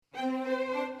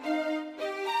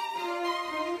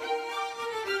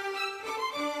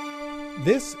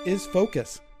This is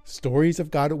Focus, stories of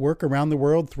God at work around the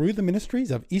world through the ministries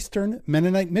of Eastern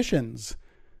Mennonite Missions.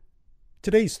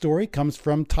 Today's story comes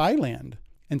from Thailand,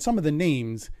 and some of the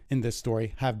names in this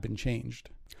story have been changed.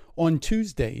 On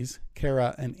Tuesdays,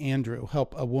 Kara and Andrew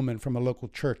help a woman from a local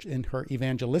church in her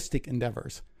evangelistic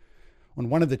endeavors. On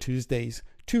one of the Tuesdays,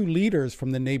 two leaders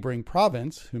from the neighboring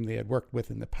province, whom they had worked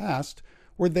with in the past,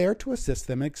 were there to assist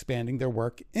them in expanding their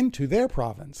work into their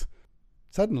province.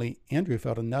 Suddenly, Andrew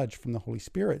felt a nudge from the Holy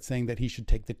Spirit saying that he should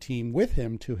take the team with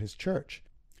him to his church.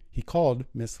 He called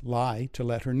Miss Lai to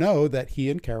let her know that he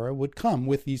and Kara would come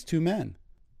with these two men.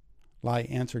 Lai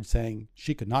answered saying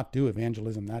she could not do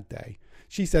evangelism that day.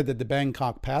 She said that the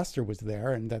Bangkok pastor was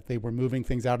there and that they were moving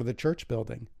things out of the church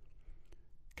building.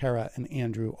 Kara and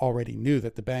Andrew already knew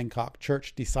that the Bangkok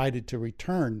church decided to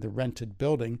return the rented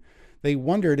building. They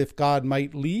wondered if God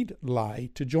might lead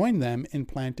Lai to join them in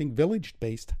planting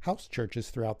village-based house churches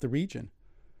throughout the region.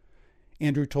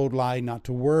 Andrew told Lai not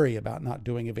to worry about not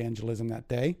doing evangelism that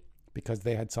day because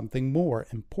they had something more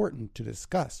important to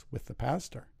discuss with the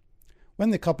pastor. When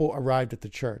the couple arrived at the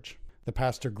church, the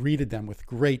pastor greeted them with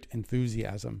great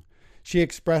enthusiasm. She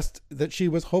expressed that she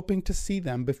was hoping to see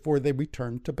them before they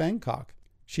returned to Bangkok.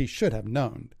 She should have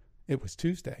known. It was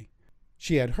Tuesday.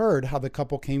 She had heard how the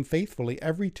couple came faithfully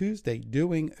every Tuesday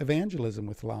doing evangelism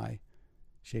with Lai.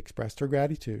 She expressed her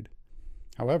gratitude.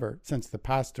 However, since the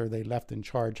pastor they left in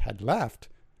charge had left,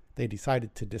 they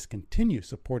decided to discontinue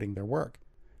supporting their work.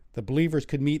 The believers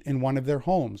could meet in one of their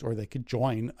homes, or they could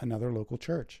join another local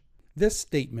church. This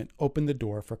statement opened the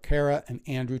door for Kara and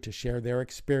Andrew to share their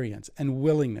experience and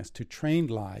willingness to train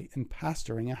Lai in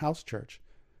pastoring a house church.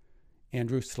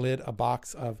 Andrew slid a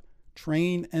box of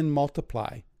Train and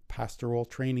Multiply pastoral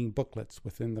training booklets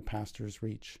within the pastor's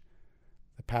reach.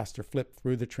 The pastor flipped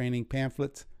through the training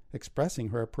pamphlets, expressing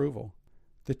her approval.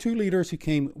 The two leaders who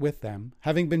came with them,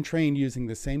 having been trained using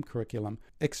the same curriculum,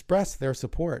 expressed their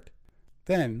support.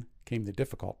 Then came the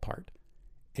difficult part.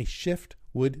 A shift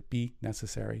would be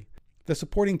necessary. The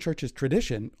supporting church's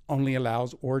tradition only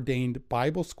allows ordained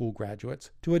Bible school graduates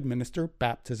to administer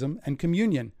baptism and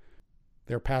communion.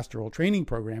 Their pastoral training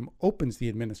program opens the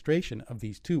administration of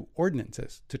these two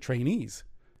ordinances to trainees.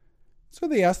 So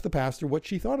they asked the pastor what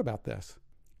she thought about this.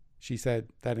 She said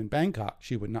that in Bangkok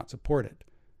she would not support it,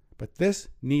 but this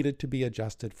needed to be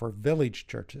adjusted for village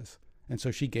churches, and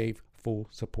so she gave full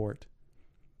support.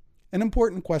 An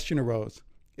important question arose.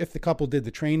 If the couple did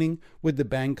the training, would the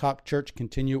Bangkok church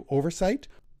continue oversight,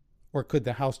 or could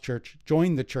the house church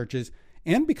join the churches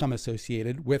and become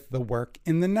associated with the work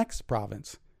in the next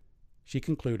province? She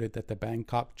concluded that the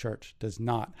Bangkok church does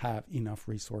not have enough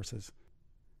resources.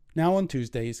 Now on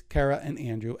Tuesdays, Kara and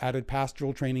Andrew added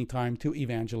pastoral training time to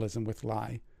evangelism with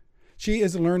Lai. She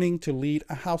is learning to lead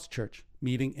a house church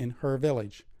meeting in her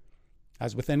village.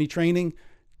 As with any training,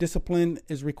 discipline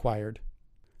is required.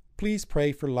 Please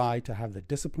pray for Lai to have the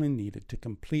discipline needed to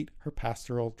complete her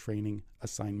pastoral training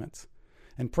assignments,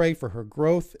 and pray for her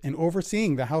growth in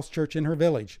overseeing the house church in her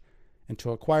village, and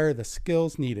to acquire the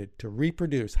skills needed to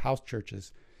reproduce house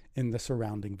churches in the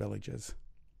surrounding villages.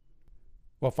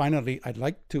 Well, finally, I'd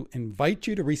like to invite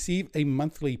you to receive a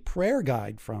monthly prayer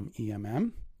guide from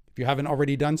EMM. If you haven't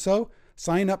already done so,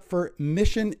 sign up for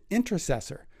Mission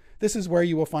Intercessor. This is where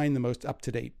you will find the most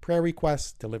up-to-date prayer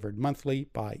requests delivered monthly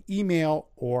by email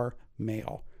or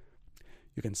mail.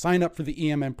 You can sign up for the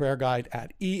EMM prayer guide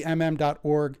at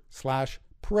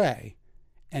emm.org/pray.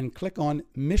 and click on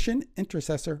Mission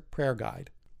Intercessor Prayer Guide.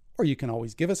 Or you can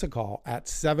always give us a call at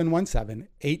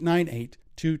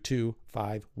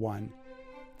 717-898-2251.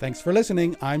 Thanks for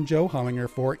listening. I'm Joe Hollinger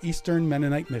for Eastern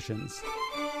Mennonite Missions.